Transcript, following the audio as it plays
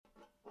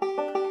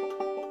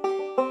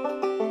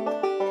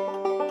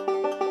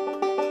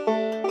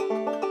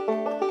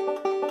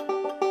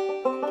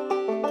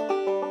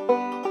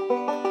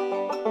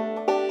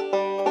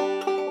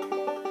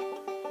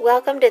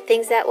Welcome to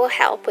Things That Will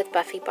Help with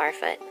Buffy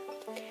Barfoot.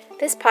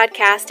 This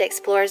podcast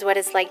explores what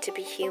it's like to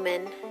be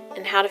human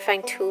and how to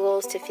find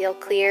tools to feel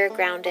clear,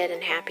 grounded,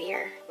 and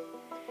happier.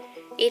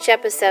 Each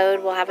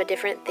episode will have a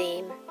different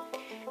theme,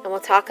 and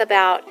we'll talk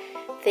about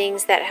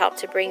things that help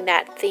to bring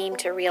that theme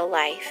to real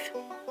life.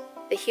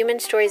 The human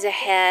stories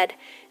ahead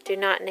do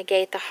not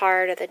negate the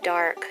hard or the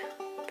dark,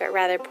 but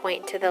rather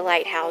point to the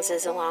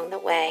lighthouses along the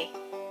way.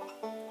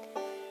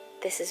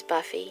 This is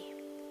Buffy.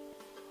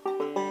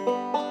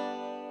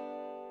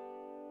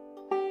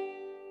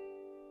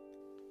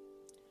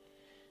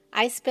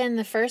 I spend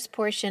the first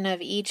portion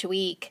of each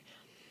week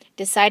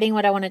deciding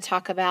what I want to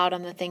talk about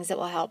on the Things That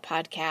Will Help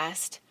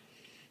podcast.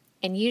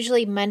 And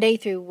usually Monday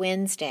through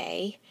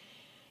Wednesday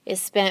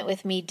is spent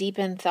with me deep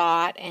in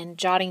thought and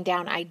jotting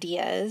down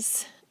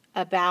ideas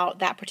about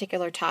that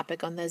particular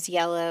topic on those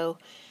yellow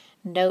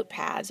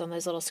notepads, on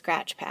those little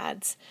scratch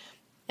pads.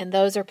 And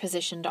those are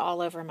positioned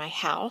all over my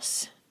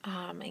house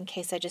in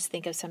case I just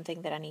think of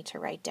something that I need to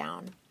write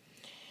down.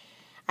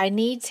 I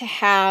need to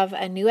have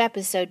a new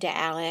episode to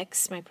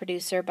Alex, my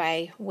producer,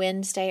 by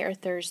Wednesday or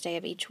Thursday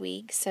of each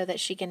week so that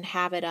she can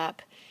have it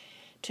up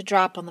to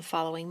drop on the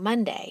following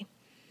Monday.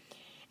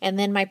 And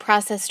then my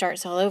process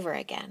starts all over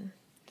again.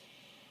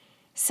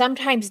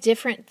 Sometimes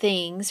different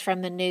things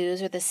from the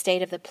news or the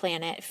state of the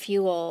planet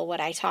fuel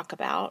what I talk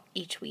about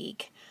each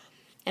week.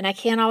 And I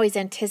can't always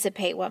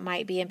anticipate what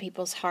might be in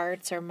people's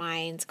hearts or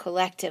minds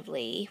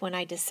collectively when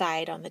I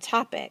decide on the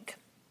topic.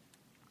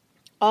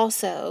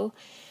 Also,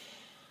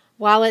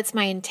 while it's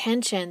my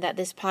intention that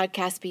this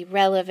podcast be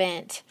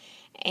relevant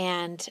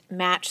and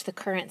match the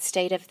current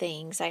state of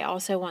things, I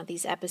also want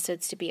these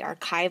episodes to be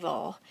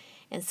archival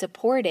and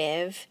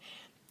supportive,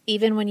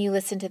 even when you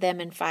listen to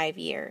them in 5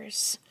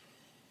 years.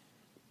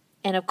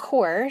 And of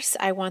course,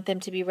 I want them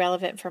to be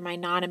relevant for my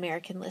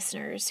non-American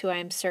listeners, who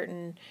I'm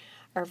certain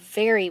are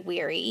very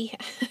weary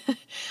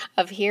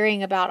of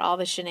hearing about all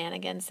the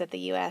shenanigans that the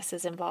U.S.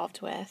 is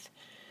involved with.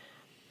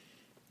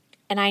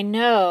 And I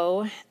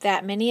know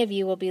that many of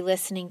you will be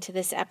listening to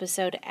this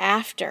episode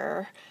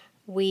after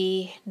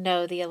we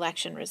know the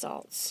election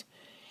results.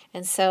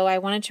 And so I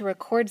wanted to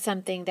record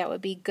something that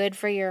would be good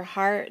for your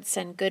hearts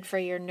and good for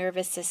your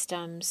nervous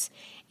systems,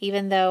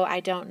 even though I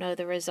don't know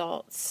the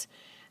results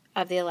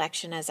of the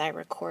election as I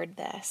record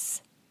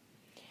this.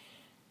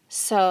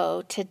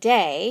 So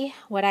today,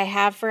 what I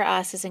have for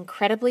us is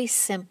incredibly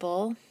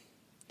simple,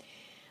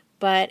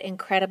 but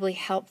incredibly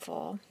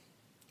helpful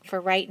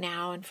for right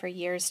now and for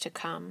years to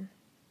come.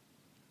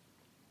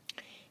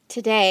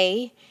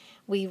 Today,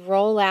 we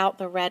roll out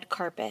the red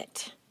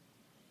carpet.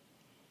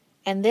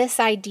 And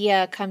this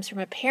idea comes from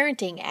a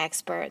parenting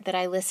expert that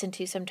I listen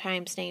to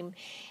sometimes named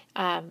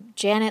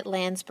Janet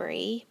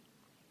Lansbury.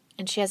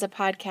 And she has a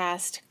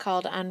podcast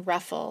called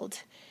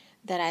Unruffled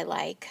that I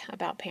like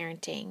about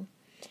parenting.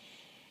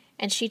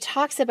 And she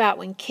talks about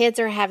when kids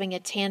are having a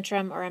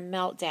tantrum or a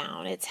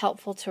meltdown, it's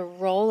helpful to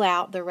roll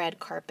out the red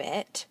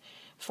carpet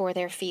for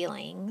their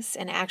feelings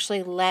and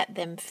actually let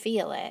them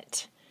feel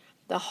it.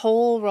 The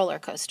whole roller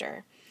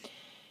coaster.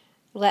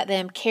 Let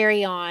them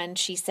carry on,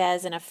 she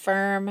says, and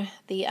affirm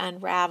the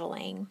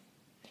unraveling,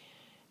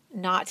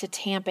 not to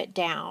tamp it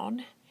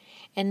down,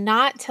 and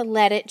not to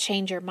let it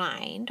change your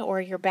mind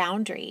or your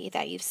boundary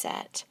that you've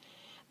set,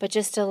 but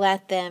just to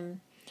let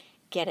them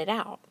get it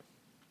out.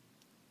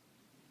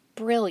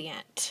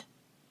 Brilliant.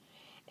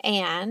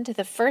 And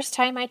the first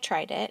time I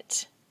tried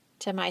it,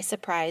 to my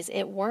surprise,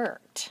 it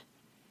worked.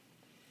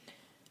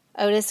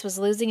 Otis was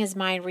losing his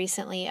mind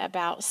recently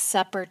about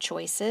supper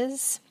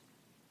choices,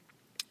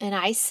 and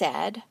I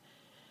said,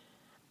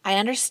 I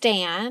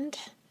understand,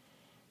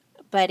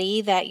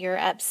 buddy, that you're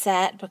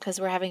upset because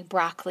we're having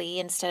broccoli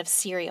instead of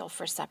cereal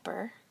for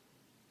supper.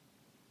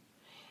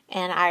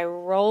 And I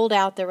rolled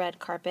out the red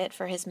carpet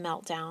for his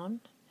meltdown,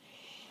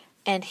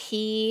 and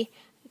he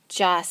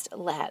just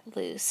let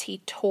loose.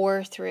 He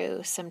tore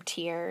through some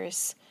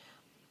tears.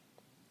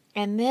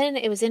 And then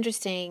it was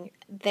interesting,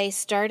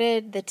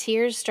 the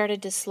tears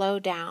started to slow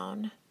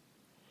down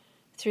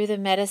through the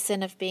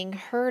medicine of being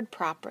heard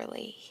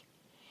properly.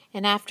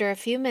 And after a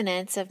few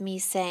minutes of me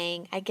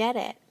saying, I get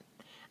it.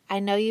 I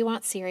know you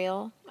want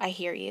cereal. I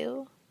hear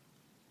you.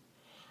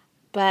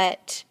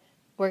 But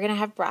we're going to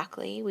have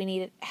broccoli. We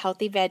need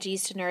healthy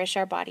veggies to nourish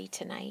our body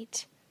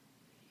tonight.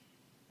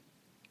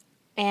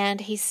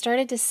 And he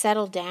started to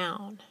settle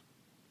down.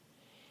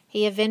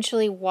 He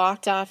eventually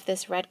walked off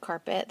this red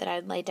carpet that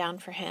I'd laid down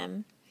for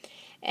him,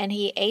 and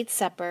he ate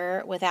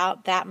supper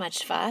without that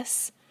much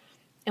fuss,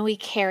 and we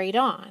carried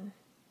on.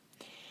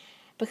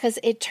 Because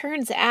it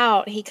turns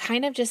out he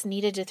kind of just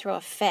needed to throw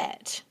a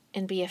fit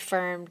and be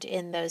affirmed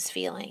in those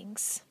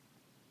feelings.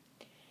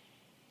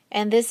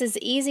 And this is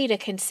easy to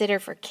consider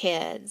for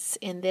kids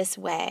in this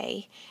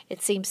way.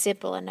 It seems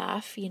simple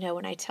enough,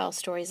 when I tell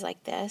stories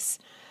like this.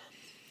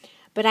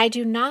 But I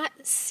do not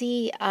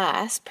see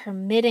us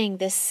permitting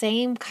this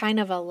same kind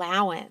of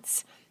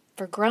allowance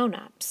for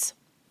grown-ups.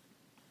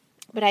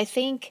 But I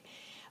think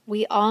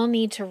we all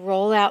need to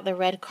roll out the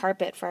red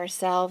carpet for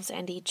ourselves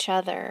and each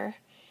other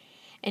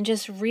and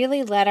just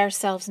really let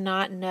ourselves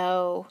not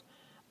know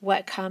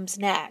what comes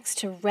next,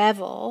 to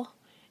revel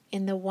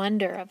in the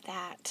wonder of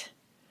that.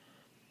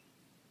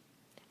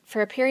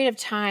 For a period of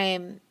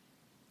time,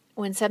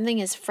 when something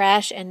is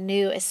fresh and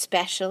new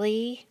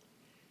especially,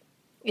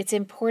 it's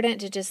important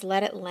to just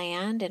let it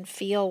land and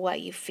feel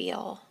what you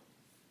feel.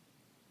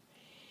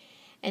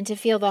 And to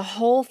feel the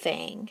whole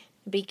thing,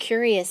 be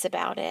curious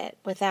about it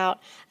without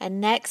a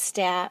next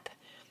step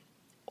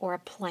or a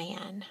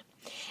plan.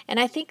 And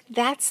I think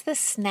that's the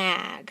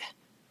snag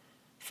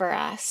for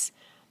us,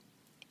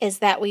 is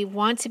that we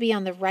want to be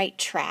on the right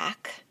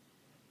track.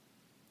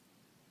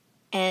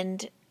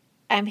 And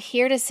I'm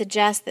here to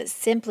suggest that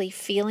simply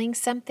feeling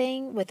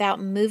something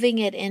without moving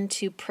it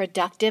into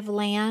productive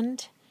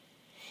land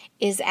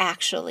is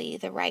actually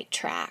the right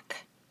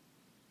track.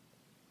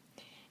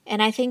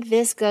 And I think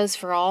this goes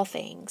for all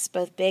things,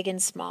 both big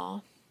and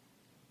small.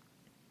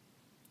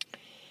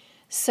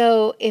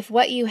 So if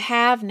what you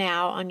have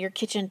now on your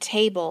kitchen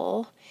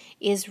table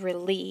is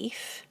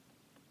relief,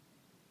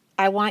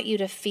 I want you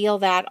to feel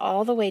that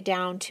all the way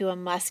down to a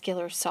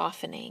muscular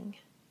softening.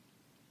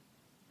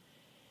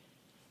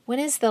 When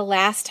is the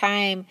last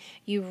time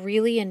you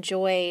really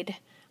enjoyed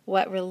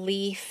what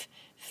relief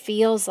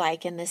feels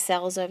like in the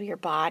cells of your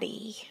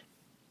body?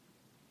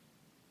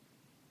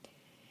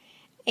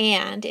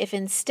 And if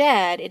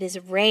instead it is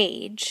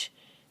rage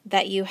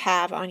that you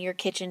have on your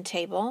kitchen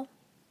table,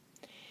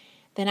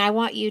 then I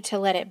want you to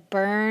let it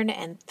burn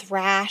and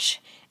thrash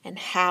and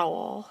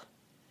howl,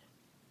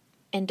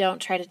 and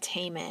don't try to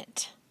tame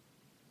it.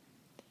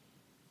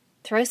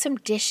 Throw some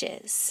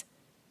dishes.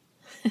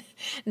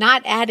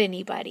 Not at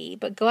anybody,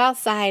 but go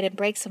outside and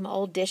break some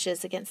old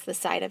dishes against the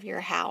side of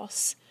your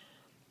house.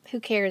 Who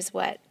cares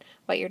what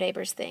your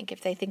neighbors think?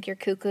 If they think you're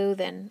cuckoo,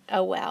 then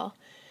oh well.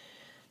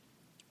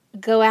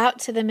 Go out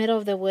to the middle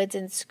of the woods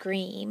and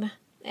scream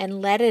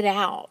and let it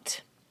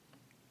out.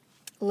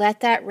 Let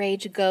that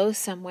rage go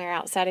somewhere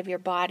outside of your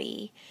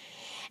body.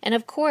 And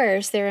of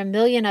course, there are a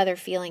million other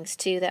feelings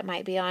too that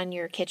might be on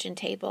your kitchen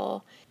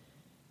table.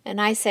 And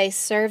I say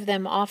serve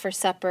them all for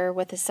supper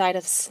with a side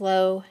of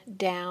slow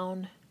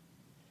down,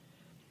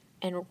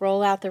 and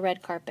roll out the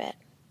red carpet.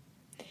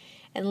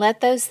 And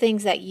let those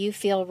things that you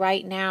feel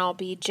right now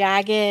be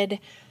jagged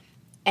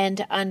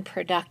and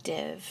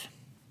unproductive.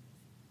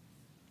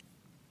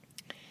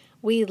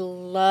 We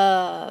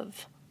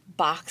love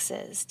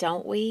boxes,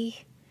 don't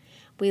we?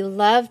 We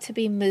love to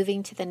be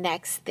moving to the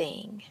next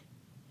thing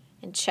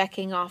and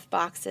checking off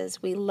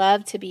boxes. We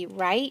love to be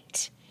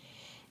right,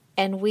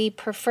 and we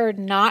prefer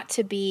not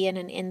to be in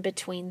an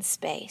in-between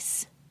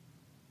space.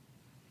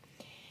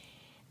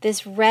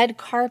 This red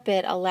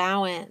carpet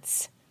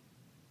allowance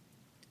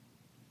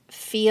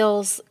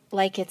feels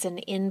like it's an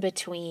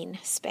in-between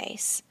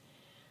space.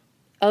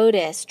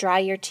 Otis, dry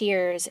your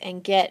tears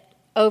and get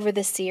over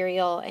the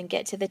cereal and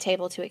get to the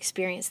table to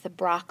experience the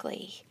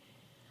broccoli.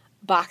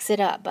 Box it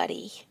up,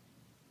 buddy.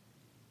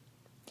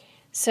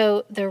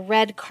 So the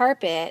red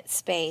carpet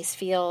space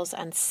feels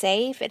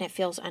unsafe and it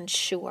feels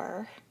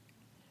unsure.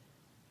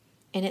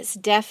 And it's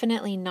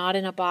definitely not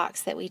in a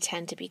box that we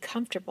tend to be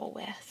comfortable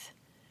with.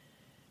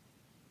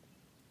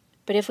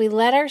 But if we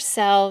let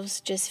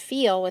ourselves just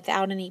feel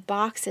without any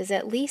boxes,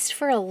 at least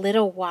for a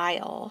little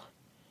while,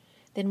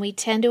 then we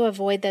tend to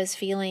avoid those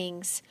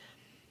feelings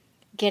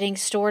getting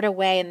stored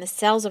away in the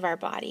cells of our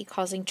body,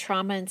 causing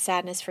trauma and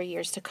sadness for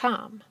years to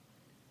come.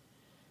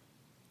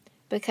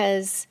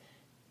 Because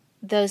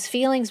those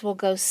feelings will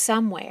go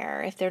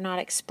somewhere if they're not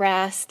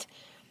expressed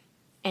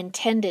and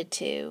tended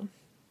to.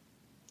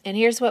 And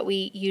here's what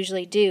we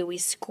usually do. We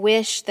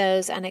squish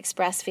those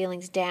unexpressed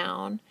feelings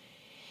down,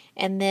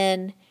 and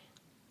then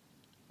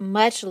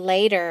much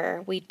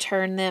later we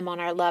turn them on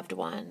our loved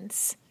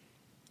ones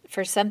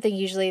for something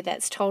usually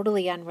that's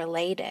totally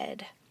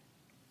unrelated.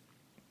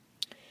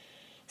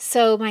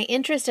 So my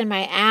interest and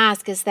my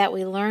ask is that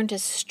we learn to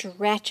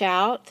stretch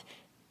out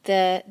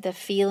the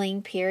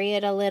feeling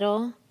period a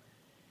little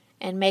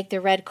and make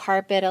the red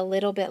carpet a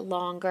little bit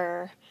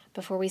longer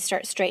before we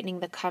start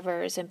straightening the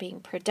covers and being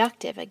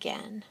productive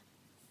again.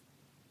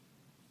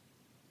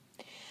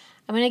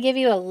 I'm going to give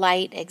you a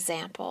light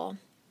example.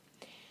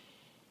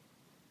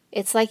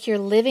 It's like your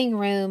living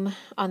room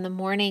on the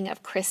morning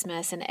of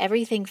Christmas and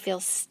everything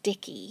feels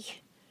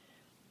sticky.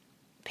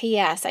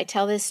 P.S. I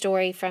tell this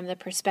story from the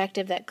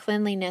perspective that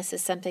cleanliness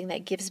is something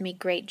that gives me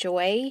great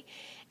joy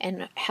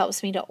and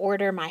helps me to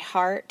order my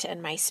heart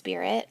and my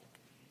spirit.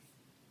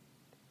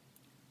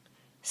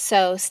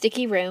 So,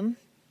 sticky room,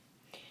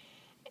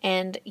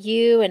 and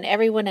you and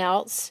everyone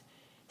else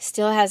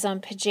still has on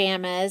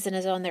pajamas and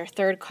is on their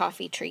third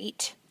coffee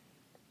treat.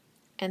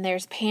 And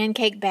there's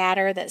pancake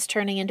batter that's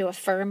turning into a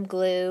firm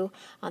glue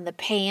on the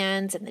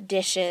pans and the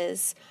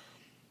dishes.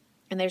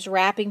 And there's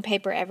wrapping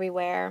paper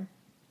everywhere.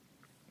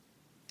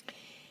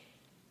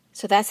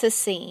 So that's the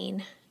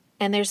scene.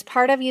 And there's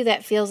part of you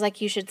that feels like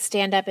you should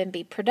stand up and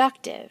be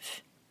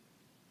productive.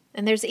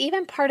 And there's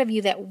even part of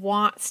you that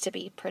wants to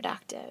be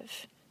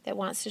productive, that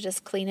wants to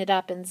just clean it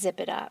up and zip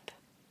it up.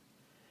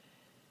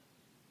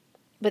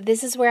 But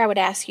this is where I would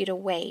ask you to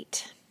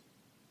wait,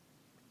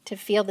 to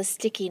feel the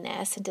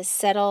stickiness and to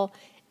settle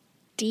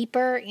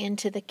deeper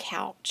into the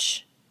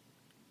couch.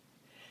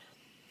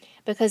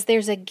 Because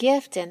there's a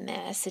gift in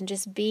this, and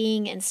just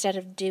being instead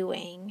of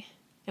doing.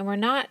 And we're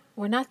not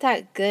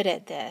that good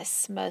at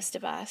this, most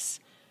of us.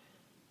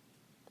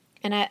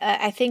 And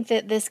I think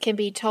that this can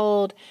be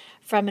told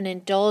from an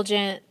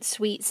indulgent,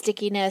 sweet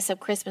stickiness of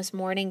Christmas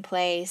morning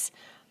place,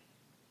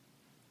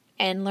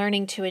 and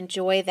learning to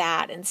enjoy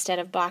that instead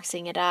of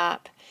boxing it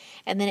up.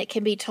 And then it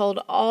can be told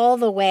all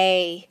the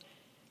way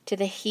to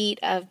the heat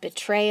of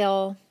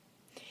betrayal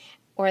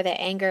or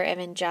the anger of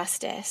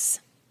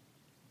injustice.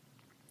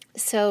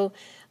 So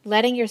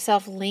letting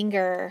yourself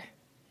linger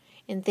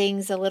in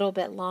things a little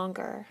bit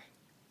longer.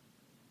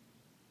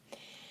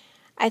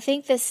 I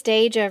think the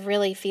stage of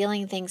really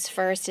feeling things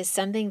first is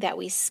something that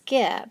we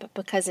skip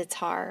because it's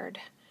hard,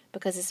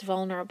 because it's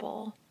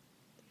vulnerable.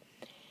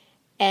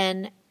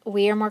 And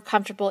we are more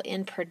comfortable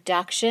in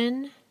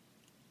production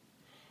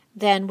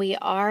than we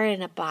are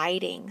in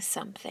abiding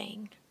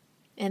something.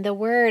 And the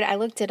word, I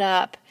looked it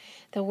up,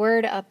 the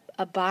word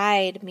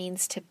abide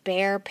means to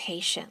bear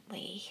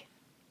patiently.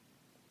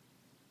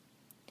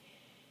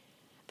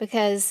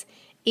 Because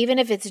even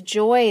if it's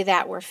joy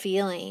that we're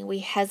feeling, we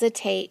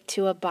hesitate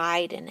to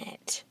abide in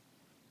it.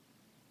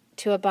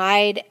 To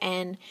abide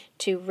and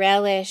to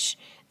relish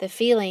the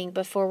feeling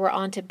before we're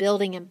on to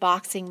building and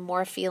boxing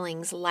more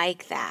feelings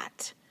like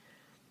that.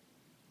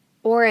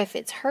 Or if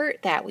it's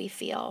hurt that we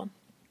feel,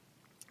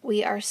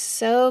 we are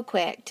so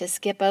quick to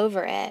skip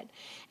over it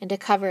and to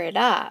cover it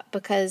up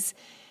because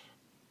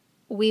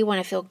we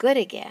want to feel good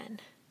again.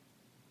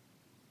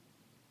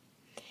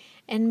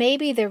 And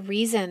maybe the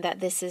reason that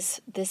this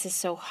is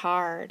so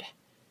hard,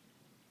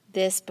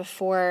 this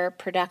before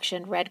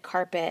production red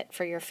carpet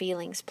for your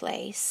feelings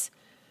place,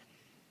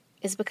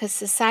 is because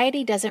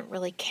society doesn't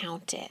really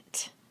count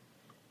it.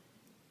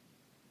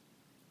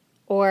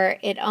 Or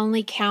it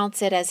only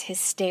counts it as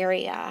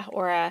hysteria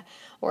or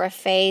a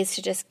phase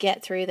to just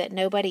get through that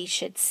nobody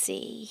should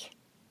see.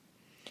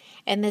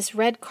 And this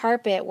red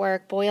carpet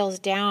work boils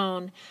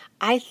down,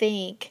 I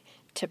think,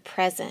 to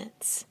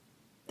presence.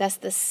 That's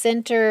the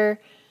center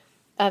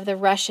of the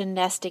Russian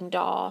nesting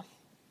doll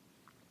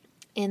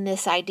in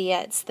this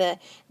idea. It's the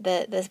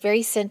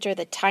very center,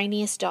 the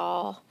tiniest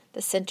doll,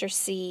 the center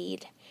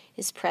seed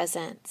is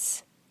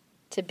presence.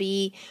 To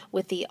be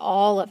with the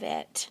all of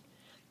it,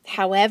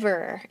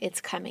 however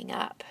it's coming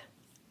up.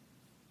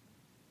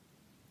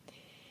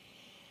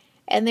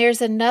 And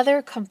there's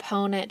another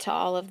component to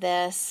all of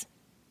this,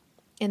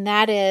 and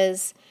that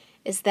is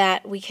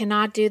that we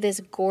cannot do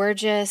this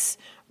gorgeous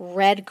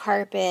red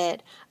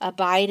carpet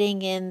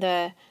abiding in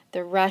the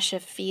rush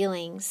of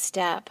feelings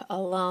step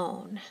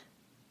alone.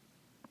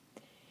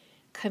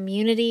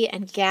 Community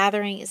and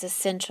gathering is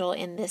essential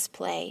in this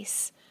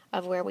place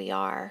of where we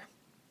are.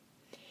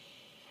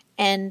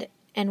 And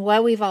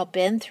what we've all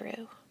been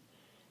through.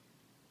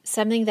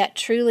 Something that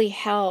truly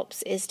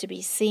helps is to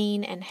be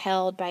seen and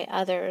held by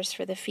others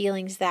for the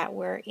feelings that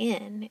we're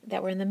in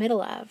the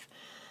middle of.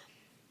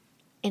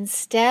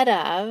 Instead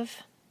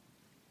of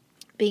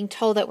being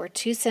told that we're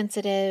too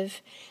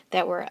sensitive,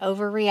 that we're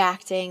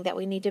overreacting, that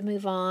we need to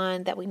move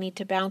on, that we need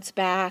to bounce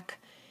back,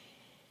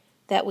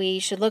 that we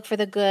should look for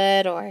the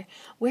good, or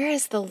where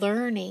is the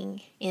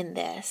learning in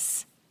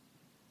this?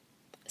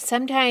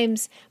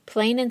 Sometimes,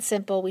 plain and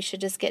simple, we should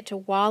just get to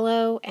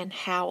wallow and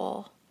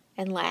howl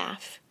and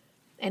laugh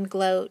and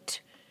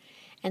gloat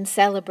and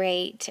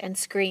celebrate and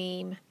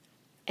scream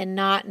and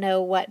not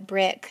know what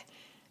brick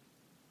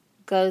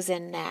goes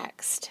in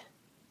next.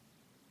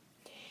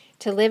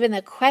 To live in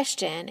the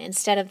question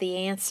instead of the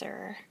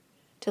answer.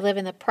 To live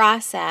in the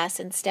process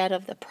instead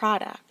of the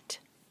product.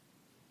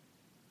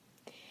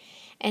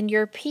 And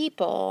your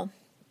people,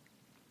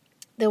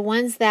 the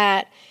ones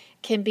that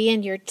can be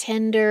in your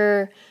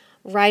tender,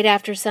 right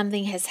after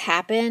something has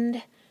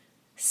happened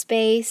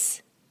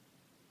space,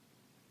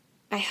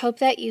 I hope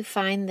that you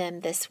find them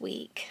this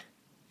week,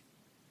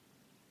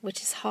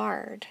 which is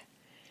hard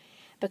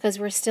because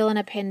we're still in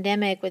a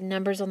pandemic with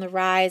numbers on the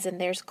rise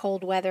and there's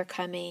cold weather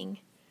coming.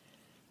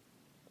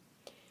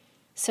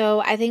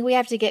 So I think we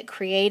have to get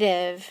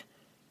creative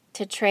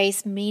to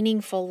trace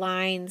meaningful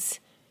lines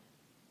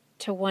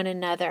to one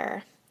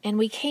another, and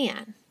we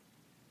can.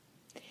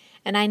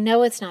 And I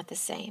know it's not the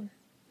same.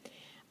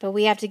 But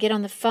we have to get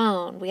on the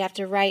phone. We have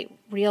to write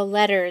real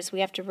letters. We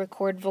have to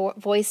record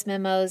voice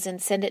memos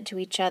and send it to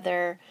each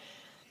other.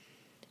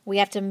 We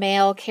have to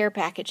mail care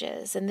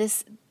packages. And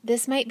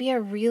this might be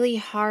a really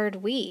hard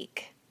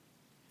week.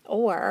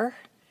 Or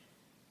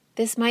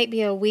this might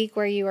be a week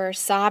where you are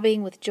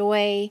sobbing with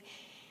joy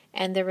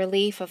and the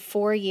relief of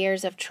 4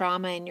 years of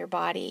trauma in your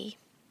body.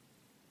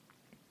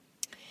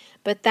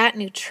 But that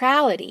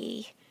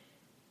neutrality,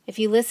 if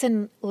you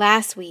listened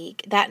last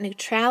week, that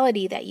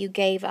neutrality that you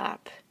gave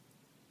up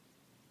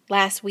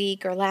last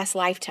week or last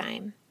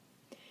lifetime,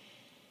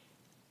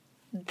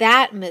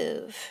 that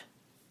move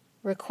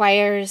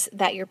requires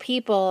that your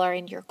people are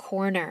in your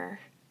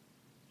corner.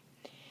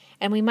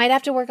 And we might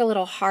have to work a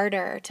little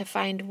harder to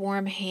find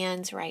warm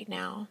hands right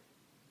now.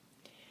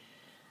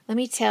 Let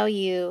me tell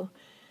you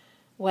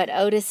what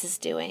Otis is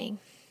doing.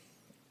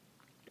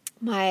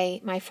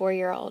 my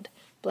 4-year-old.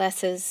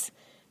 Bless his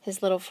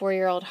little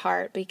 4-year-old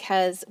heart,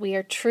 because we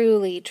are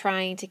truly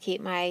trying to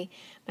keep my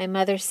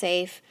mother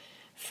safe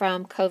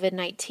from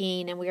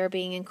COVID-19, and we are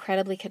being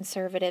incredibly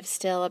conservative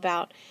still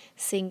about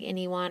seeing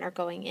anyone or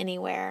going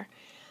anywhere.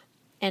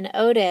 And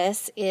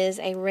Otis is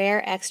a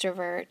rare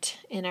extrovert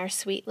in our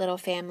sweet little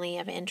family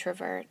of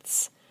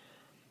introverts.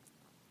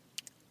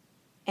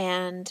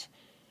 And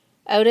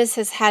Otis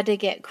has had to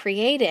get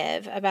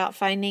creative about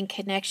finding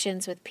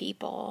connections with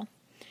people.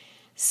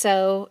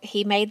 So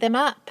he made them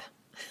up.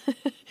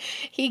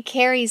 He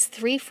carries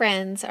 3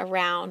 friends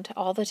around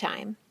all the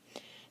time.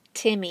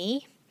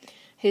 Timmy,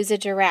 who's a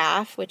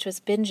giraffe, which was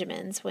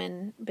Benjamin's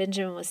when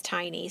Benjamin was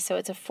tiny. So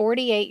it's a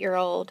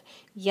 48-year-old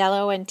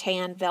yellow and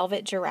tan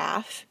velvet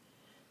giraffe.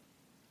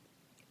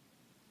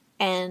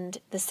 And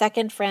the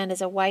second friend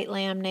is a white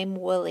lamb named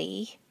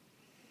Wooly,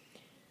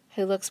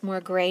 who looks more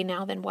gray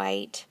now than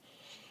white.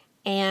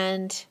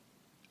 And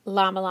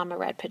Llama Llama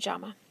Red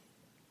Pajama.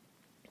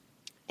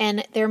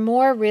 And they're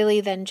more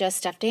really than just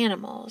stuffed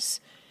animals.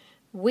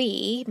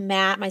 We,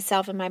 Matt,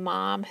 myself, and my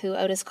mom, who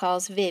Otis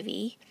calls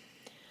Vivi,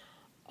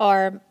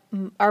 are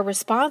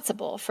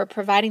responsible for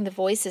providing the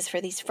voices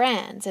for these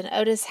friends. And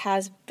Otis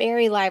has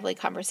very lively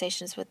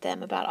conversations with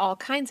them about all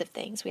kinds of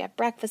things. We have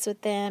breakfast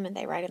with them, and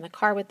they ride in the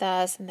car with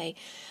us, and they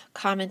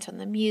comment on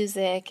the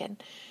music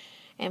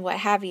and what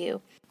have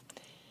you.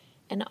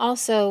 And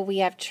also we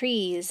have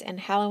trees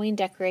and Halloween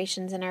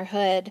decorations in our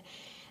hood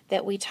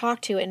that we talk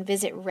to and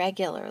visit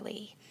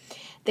regularly.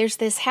 There's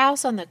this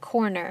house on the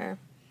corner,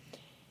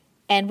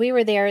 and we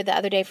were there the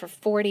other day for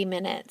 40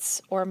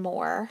 minutes or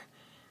more,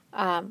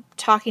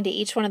 talking to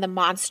each one of the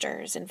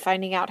monsters and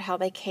finding out how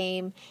they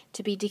came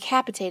to be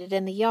decapitated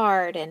in the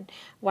yard and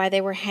why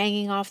they were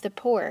hanging off the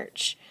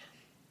porch.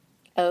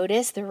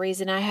 Otis, the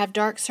reason I have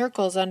dark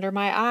circles under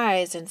my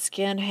eyes and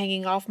skin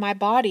hanging off my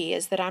body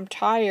is that I'm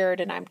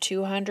tired and I'm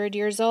 200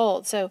 years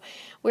old. So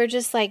we're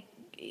just like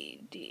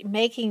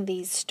making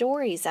these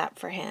stories up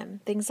for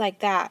him, things like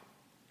that.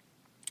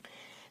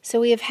 So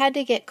we have had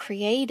to get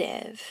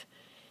creative.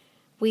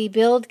 We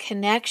build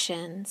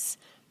connections,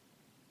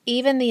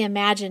 even the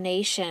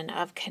imagination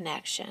of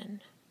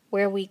connection,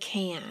 where we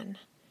can,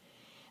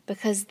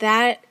 because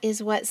that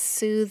is what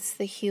soothes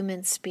the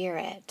human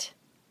spirit.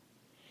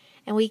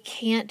 And we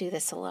can't do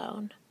this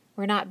alone.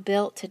 We're not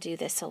built to do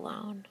this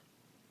alone.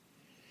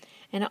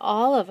 And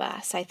all of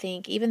us, I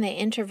think, even the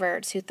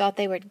introverts who thought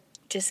they would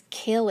just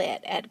kill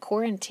it at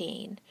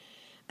quarantine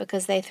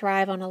because they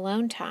thrive on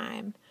alone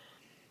time,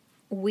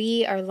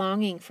 we are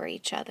longing for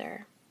each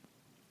other.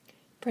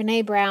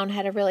 Brene Brown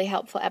had a really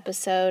helpful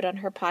episode on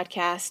her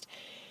podcast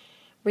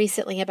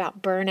recently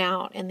about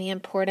burnout and the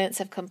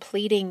importance of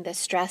completing the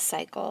stress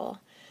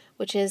cycle,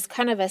 which is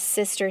kind of a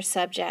sister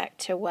subject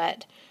to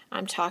what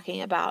I'm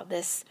talking about,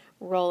 this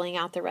rolling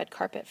out the red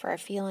carpet for our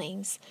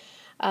feelings.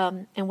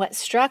 And what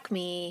struck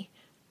me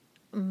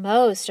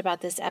most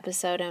about this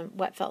episode and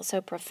what felt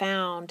so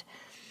profound,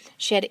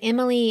 she had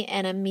Emily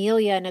and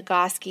Amelia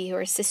Nagoski, who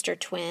are sister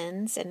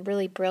twins and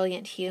really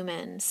brilliant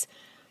humans.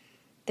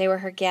 They were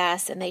her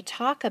guests, and they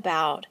talk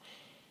about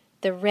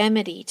the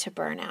remedy to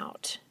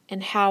burnout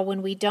and how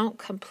when we don't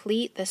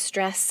complete the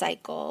stress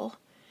cycle,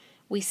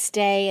 we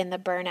stay in the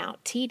burnout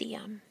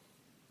tedium.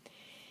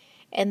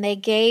 And they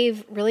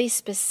gave really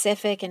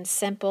specific and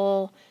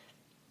simple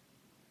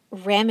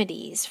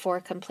remedies for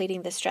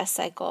completing the stress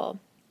cycle.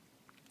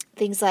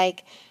 Things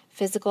like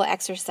physical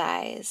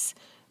exercise,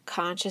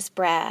 conscious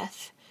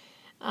breath,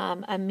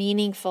 a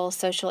meaningful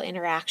social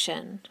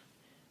interaction,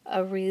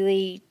 a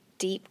really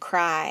deep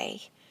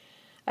cry,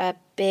 a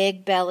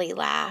big belly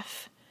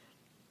laugh,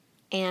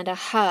 and a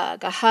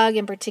hug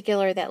in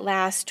particular that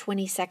lasts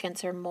 20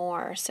 seconds or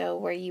more, so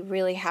where you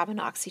really have an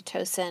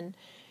oxytocin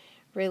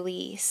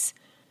release.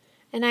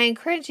 And I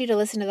encourage you to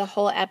listen to the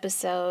whole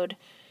episode,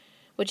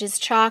 which is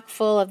chock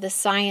full of the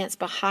science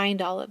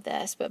behind all of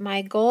this. But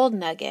my gold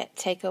nugget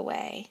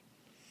takeaway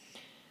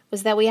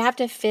was that we have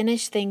to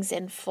finish things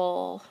in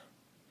full.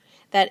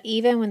 That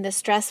even when the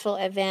stressful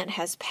event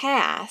has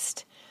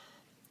passed,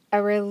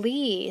 a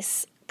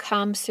release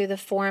comes through the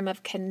form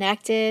of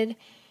connected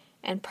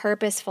and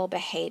purposeful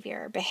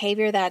behavior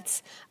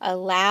that's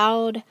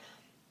allowed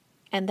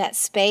and that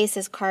space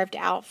is carved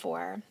out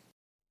for.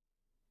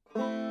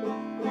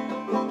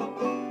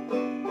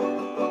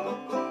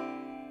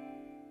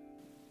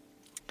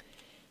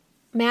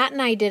 Matt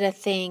and I did a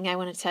thing I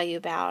want to tell you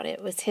about.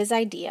 It was his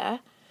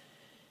idea,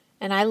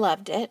 and I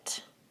loved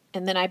it,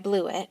 and then I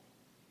blew it,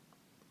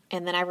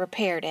 and then I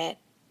repaired it,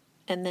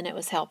 and then it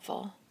was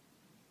helpful.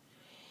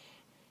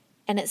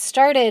 And it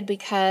started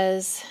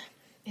because,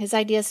 his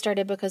idea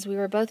started because we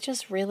were both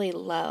just really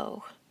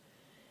low,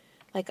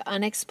 like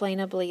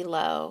unexplainably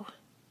low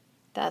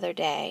the other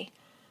day.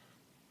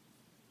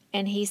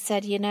 And he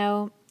said,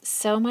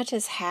 so much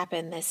has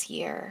happened this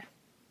year.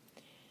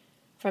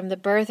 From the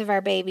birth of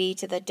our baby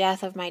to the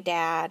death of my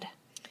dad.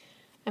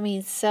 I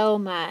mean, so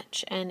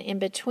much. And in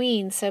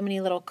between, so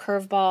many little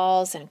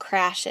curveballs and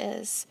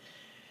crashes.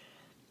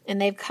 And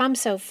they've come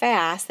so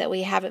fast that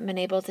we haven't been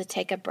able to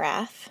take a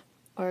breath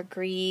or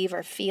grieve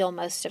or feel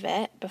most of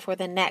it before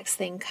the next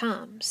thing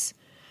comes.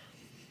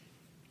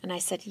 And I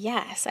said,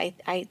 yes,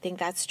 I think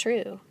that's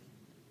true.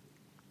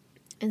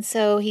 And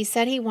so he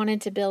said he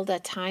wanted to build a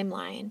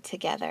timeline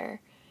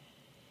together.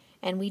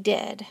 And we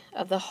did,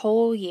 of the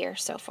whole year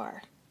so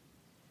far.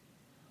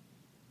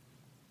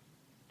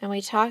 And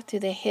we talked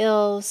through the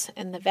hills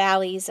and the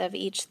valleys of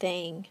each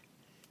thing.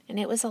 And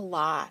it was a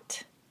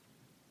lot.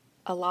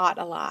 A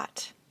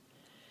lot.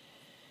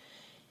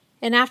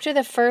 And after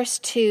the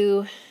first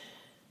two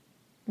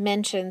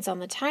mentions on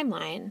the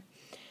timeline,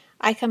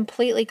 I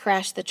completely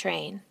crashed the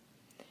train.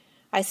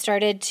 I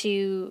started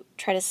to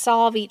try to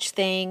solve each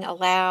thing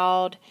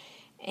aloud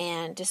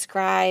and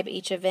describe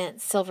each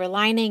event's silver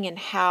lining and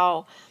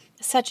how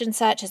such and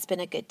such has been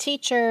a good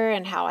teacher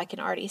and how I can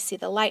already see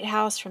the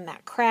lighthouse from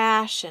that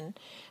crash and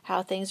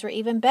how things were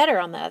even better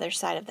on the other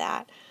side of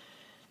that.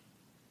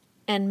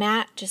 And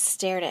Matt just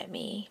stared at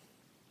me.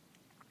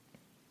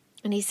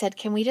 And he said,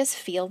 can we just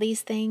feel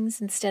these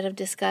things instead of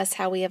discuss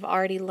how we have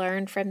already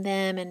learned from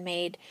them and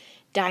made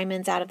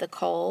diamonds out of the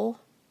coal?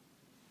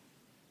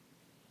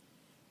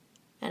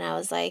 And I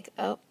was like,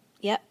 oh,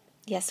 yep,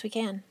 yes we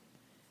can.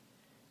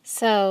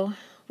 So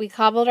we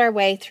cobbled our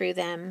way through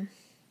them.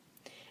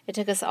 It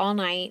took us all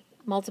night,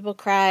 multiple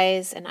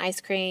cries and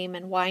ice cream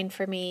and wine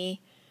for me,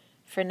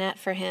 Fernet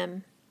for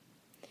him.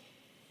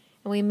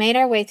 And we made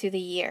our way through the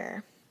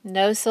year.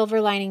 No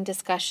silver lining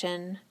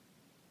discussion,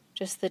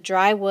 just the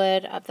dry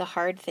wood of the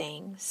hard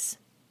things,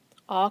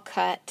 all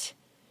cut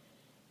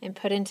and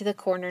put into the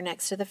corner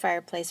next to the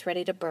fireplace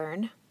ready to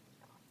burn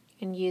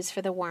and use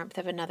for the warmth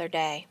of another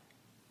day.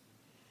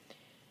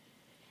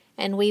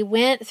 And we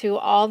went through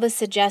all the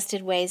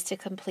suggested ways to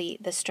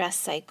complete the stress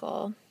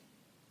cycle.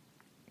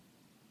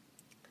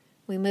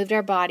 We moved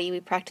our body,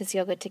 we practiced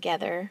yoga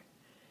together,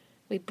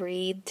 we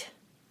breathed,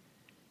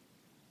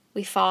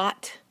 we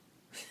fought.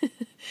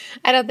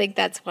 I don't think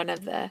that's one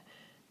of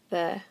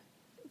the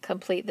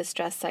complete the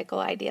stress cycle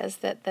ideas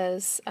that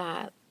those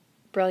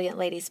brilliant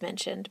ladies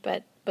mentioned,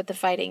 but the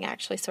fighting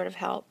actually sort of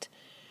helped.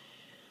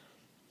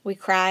 We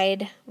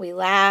cried, we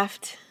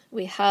laughed,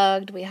 we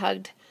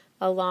hugged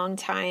a long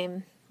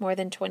time, more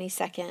than 20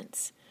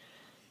 seconds.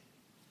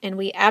 And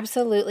we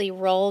absolutely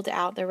rolled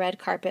out the red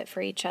carpet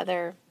for each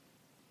other.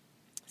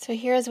 So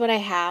here's what I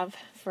have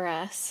for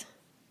us.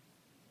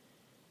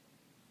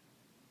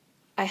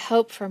 I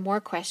hope for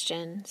more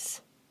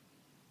questions.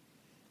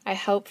 I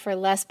hope for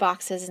less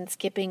boxes and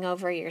skipping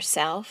over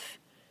yourself.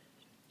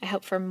 I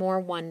hope for more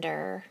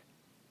wonder.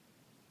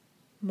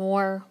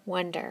 More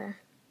wonder.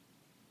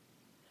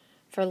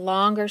 For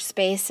longer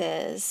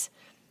spaces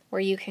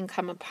where you can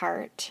come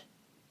apart,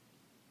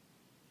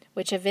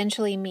 which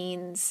eventually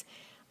means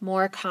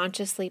more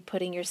consciously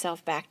putting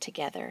yourself back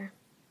together.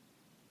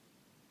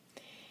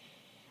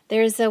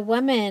 There's a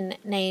woman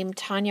named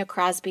Tanya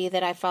Crosby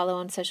that I follow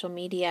on social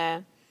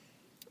media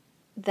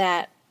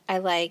that I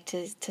like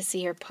to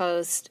see her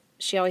post.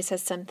 She always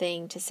has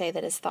something to say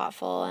that is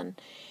thoughtful,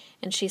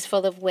 and she's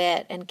full of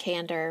wit and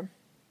candor.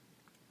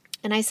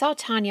 And I saw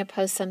Tanya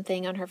post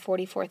something on her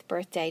 44th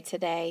birthday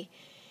today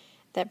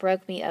that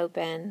broke me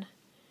open.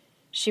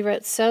 She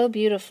wrote so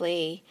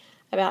beautifully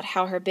about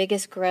how her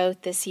biggest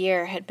growth this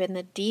year had been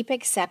the deep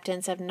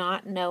acceptance of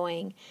not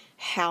knowing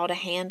how to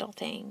handle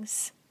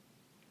things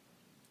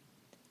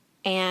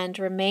and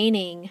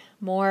remaining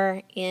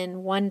more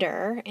in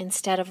wonder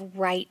instead of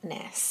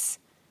rightness.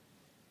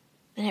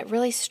 And it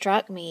really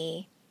struck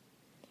me.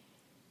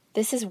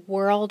 This is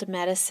world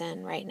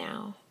medicine right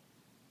now.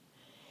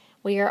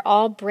 We are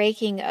all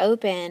breaking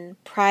open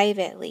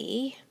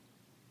privately,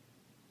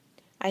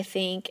 I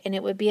think, and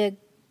it would be a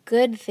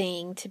good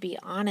thing to be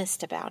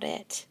honest about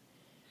it.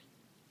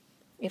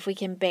 If we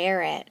can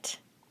bear it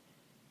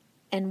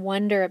and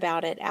wonder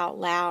about it out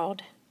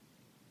loud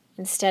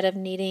instead of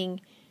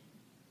needing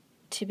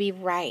to be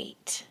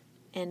right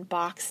and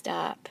boxed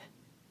up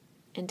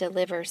and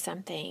deliver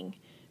something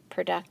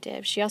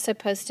productive. She also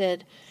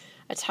posted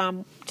a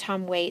Tom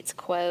Waits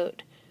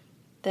quote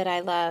that I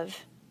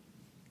love.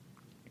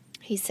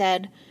 He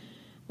said,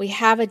 "We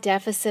have a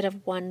deficit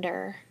of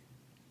wonder.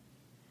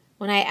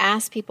 When I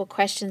ask people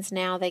questions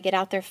now, they get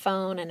out their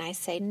phone and I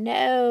say,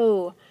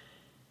 no,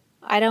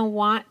 I don't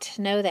want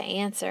to know the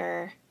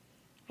answer.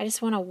 I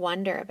just want to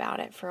wonder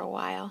about it for a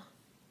while."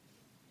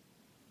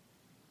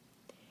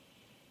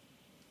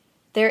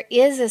 There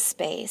is a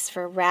space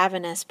for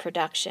ravenous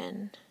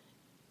production,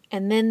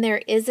 and then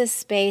there is a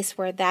space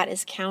where that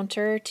is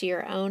counter to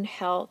your own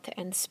health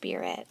and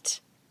spirit.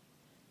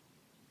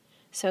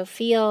 So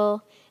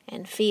feel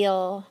and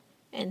feel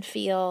and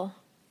feel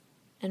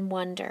and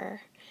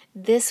wonder.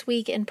 This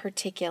week in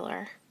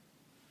particular,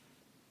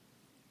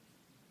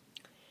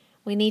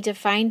 we need to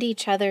find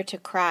each other to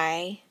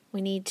cry. We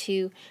need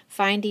to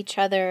find each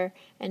other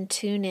and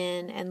tune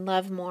in and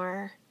love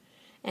more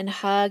and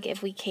hug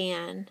if we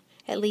can,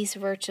 at least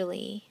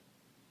virtually.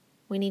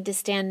 We need to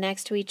stand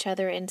next to each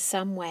other in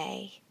some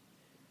way.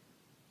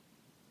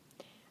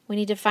 We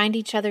need to find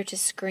each other to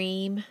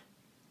scream.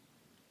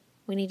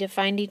 We need to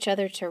find each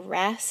other to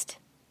rest,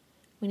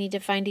 We need to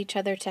find each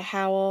other to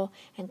howl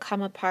and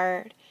come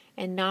apart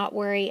and not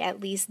worry,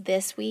 at least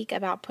this week,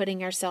 about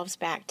putting ourselves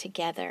back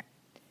together.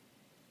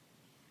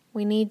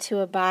 We need to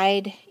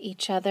abide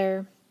each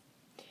other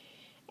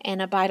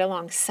and abide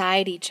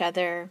alongside each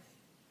other.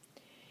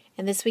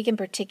 And this week in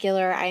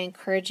particular, I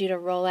encourage you to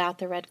roll out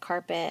the red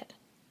carpet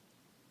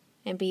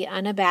and be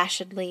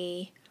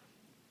unabashedly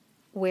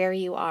where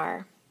you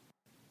are.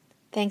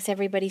 Thanks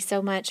everybody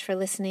so much for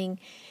listening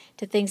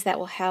to Things That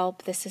Will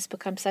Help. This has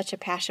become such a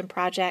passion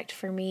project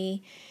for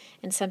me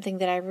and something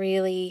that I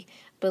really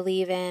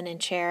believe in and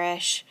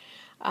cherish.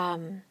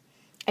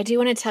 I do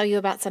want to tell you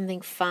about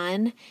something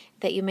fun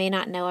that you may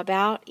not know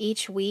about.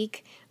 Each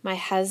week, my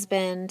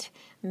husband,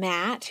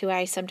 Matt, who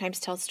I sometimes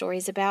tell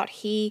stories about,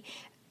 he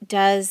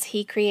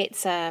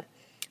creates a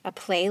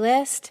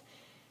playlist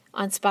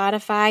on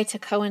Spotify to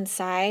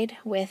coincide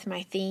with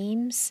my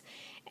themes.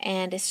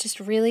 And it's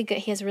just really good.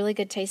 He has really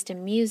good taste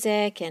in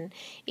music, and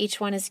each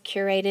one is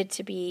curated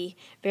to be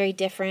very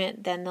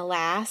different than the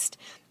last.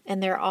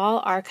 And they're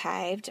all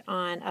archived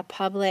on a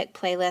public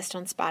playlist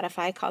on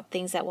Spotify called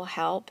Things That Will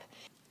Help.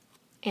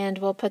 And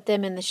we'll put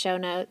them in the show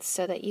notes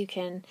so that you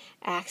can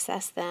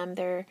access them.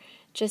 They're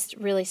just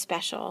really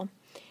special.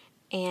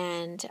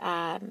 And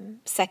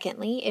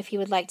secondly, if you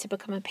would like to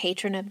become a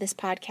patron of this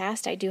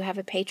podcast, I do have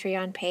a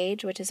Patreon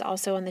page, which is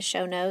also in the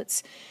show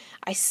notes.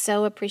 I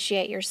so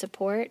appreciate your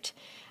support.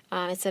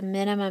 It's a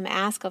minimum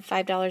ask of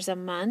 $5 a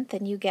month,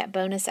 and you get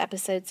bonus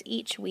episodes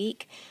each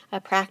week, a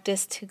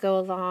practice to go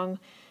along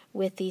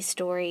with these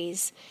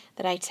stories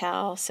that I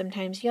tell.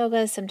 Sometimes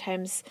yoga,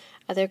 sometimes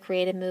other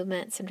creative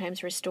movements,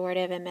 sometimes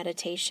restorative and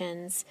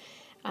meditations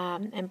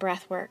and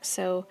breath work.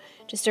 So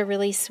just a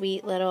really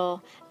sweet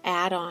little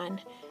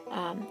add-on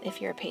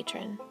if you're a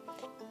patron.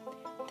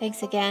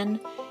 Thanks again,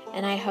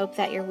 and I hope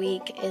that your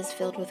week is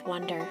filled with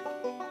wonder.